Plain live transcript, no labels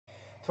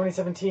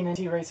2017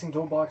 NT Racing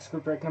Dual Box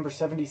Group Break number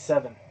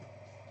 77.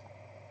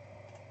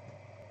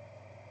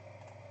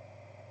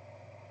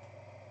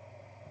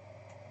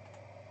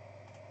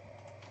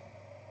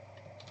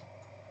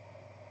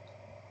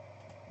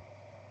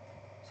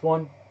 It's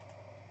 1,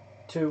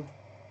 2,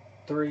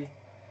 3,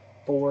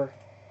 4,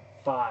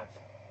 5.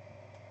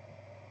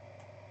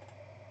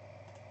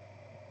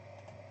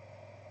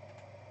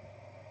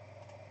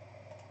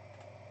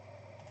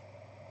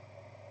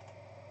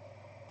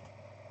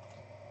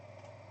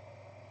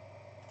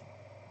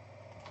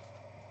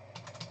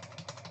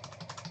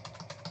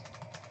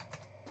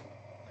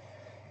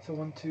 So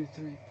 1, 2,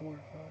 3, 4, 5,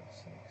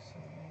 6,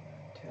 7,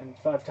 8, 9, 10.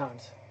 5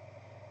 times.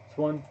 It's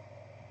 1,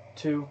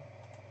 2,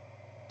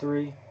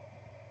 3,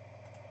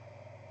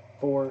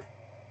 4,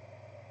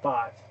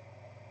 5.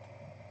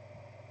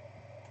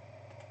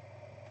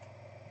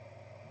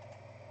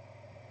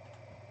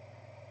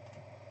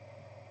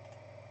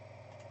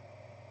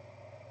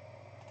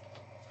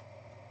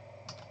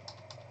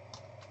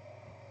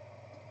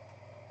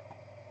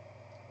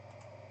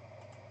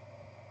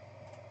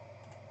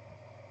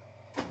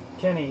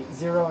 Kenny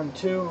 0 and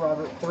 2,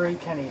 Robert 3,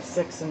 Kenny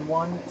 6 and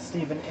 1,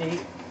 Stephen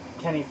 8,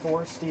 Kenny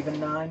 4, Stephen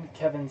 9,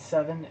 Kevin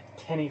 7,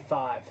 Kenny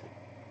 5.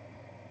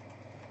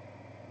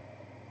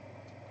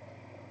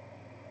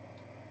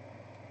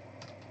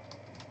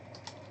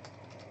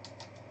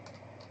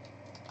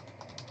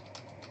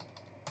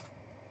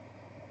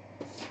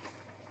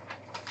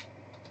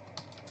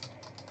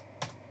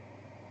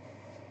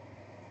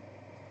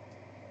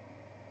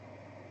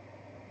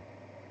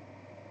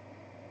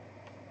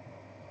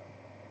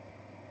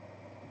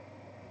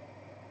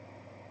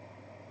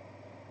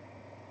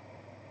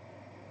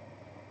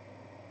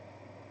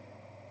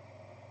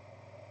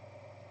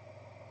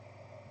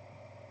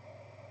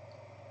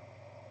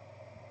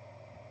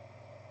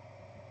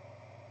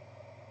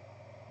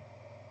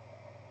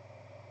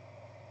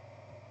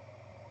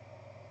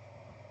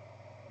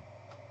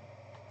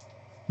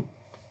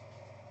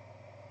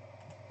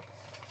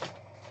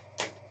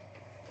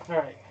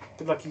 Alright,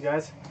 good luck, you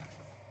guys.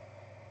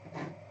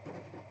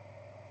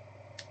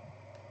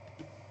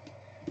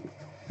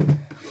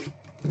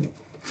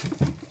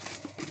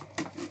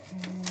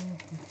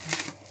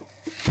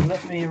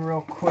 Let me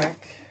real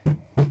quick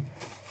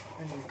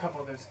into a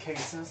couple of those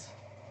cases.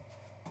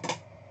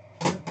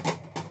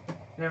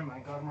 Never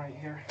mind, got them right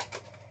here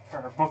for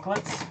our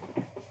booklets.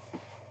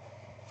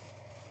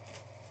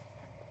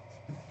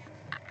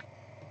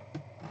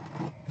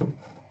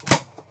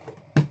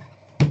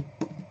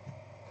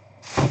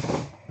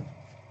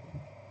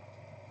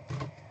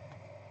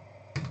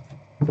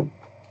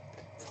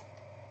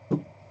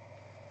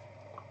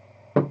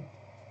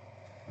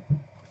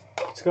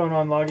 What's going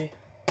on, Loggy?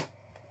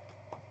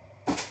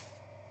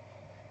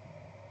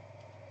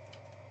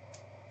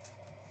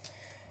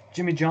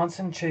 Jimmy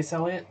Johnson, Chase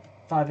Elliott,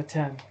 5 of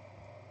 10.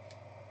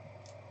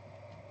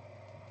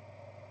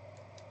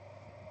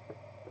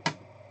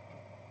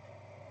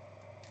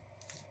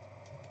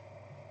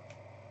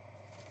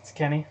 It's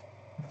Kenny.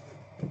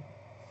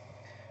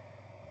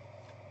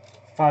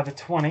 5 of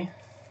 20.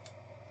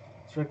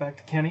 It's right back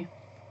to Kenny.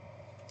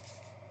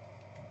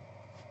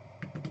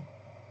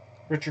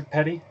 Richard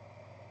Petty.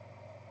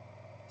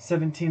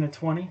 17 of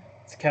 20.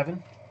 It's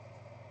Kevin.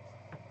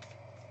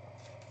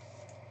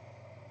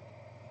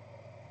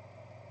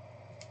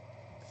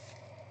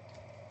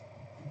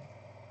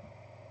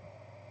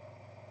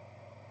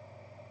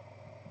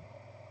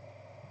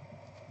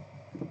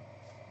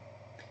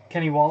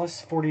 Kenny Wallace,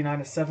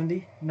 49 of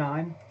 70.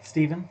 9.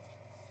 Steven.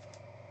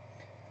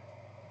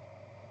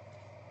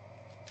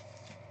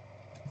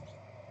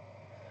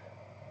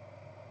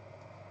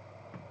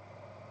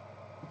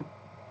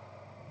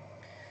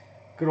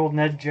 Good old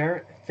Ned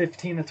Jarrett,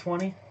 15 of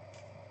 20.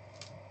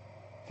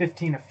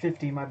 15 of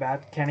 50, my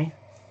bad. Kenny.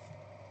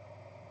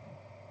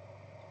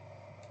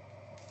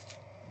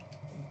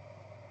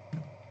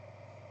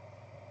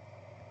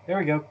 There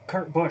we go.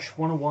 Kurt Busch,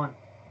 1 of 1.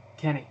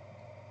 Kenny.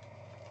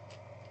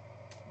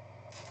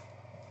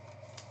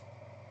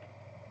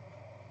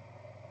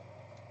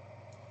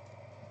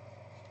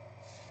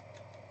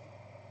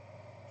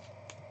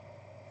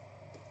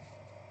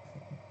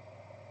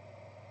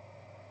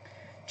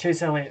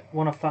 Chase Elliott,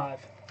 1 of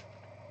 5.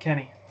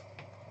 Kenny.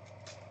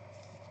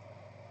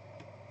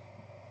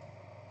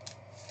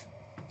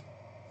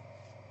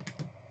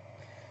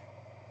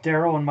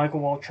 Darryl and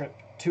Michael Waltrip,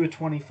 2 of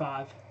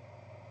 25.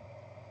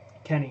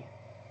 Kenny.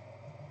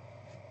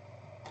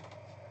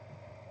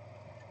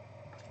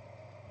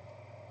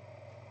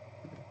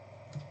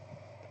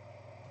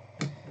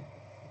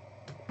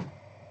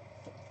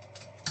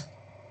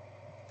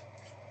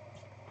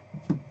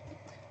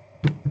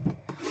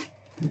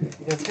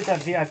 Let's get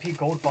that VIP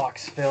gold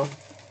box filled.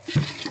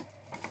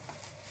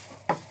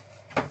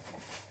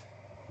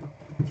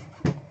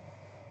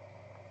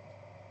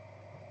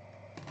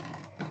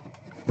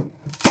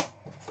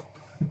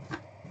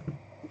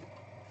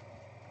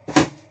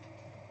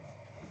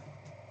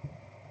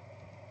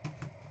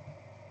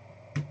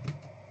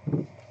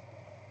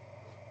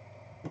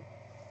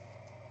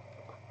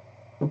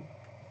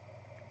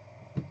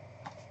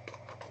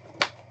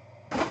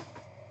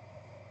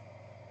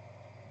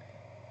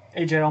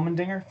 AJ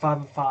Allmendinger,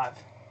 5 of 5.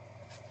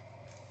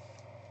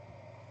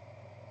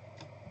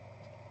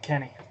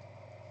 Kenny.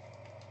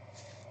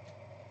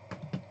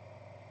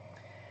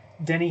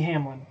 Denny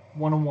Hamlin,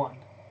 1 of 1.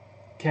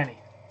 Kenny.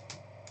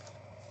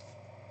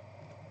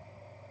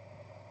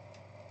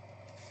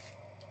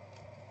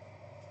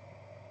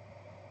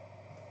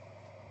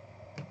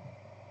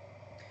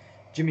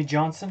 Jimmy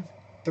Johnson,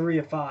 3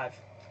 of 5.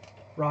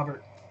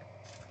 Robert.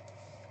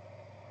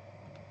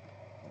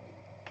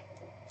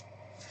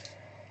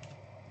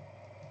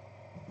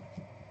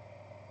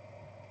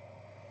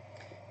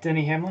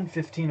 Denny Hamlin,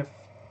 15 of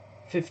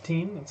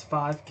 15. That's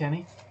 5.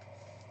 Kenny.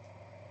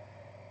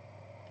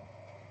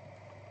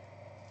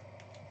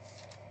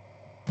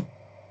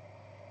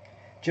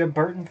 Jeb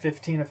Burton,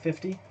 15 of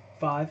 50.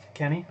 5.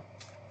 Kenny.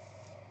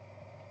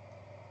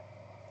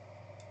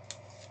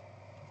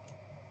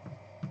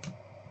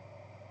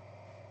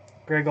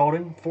 Greg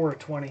Alden, 4 of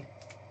 20.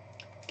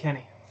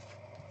 Kenny.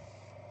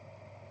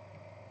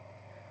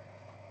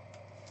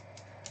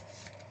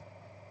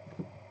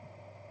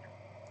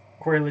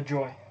 Corey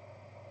LaJoy,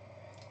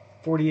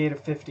 48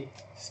 of 50.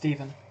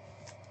 Stephen.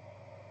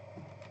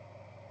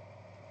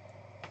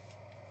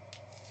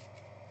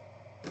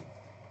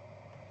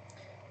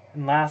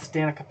 And last,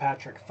 Danica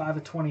Patrick, 5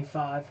 of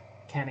 25.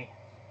 Kenny.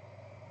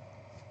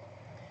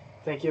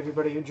 Thank you,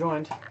 everybody who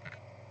joined.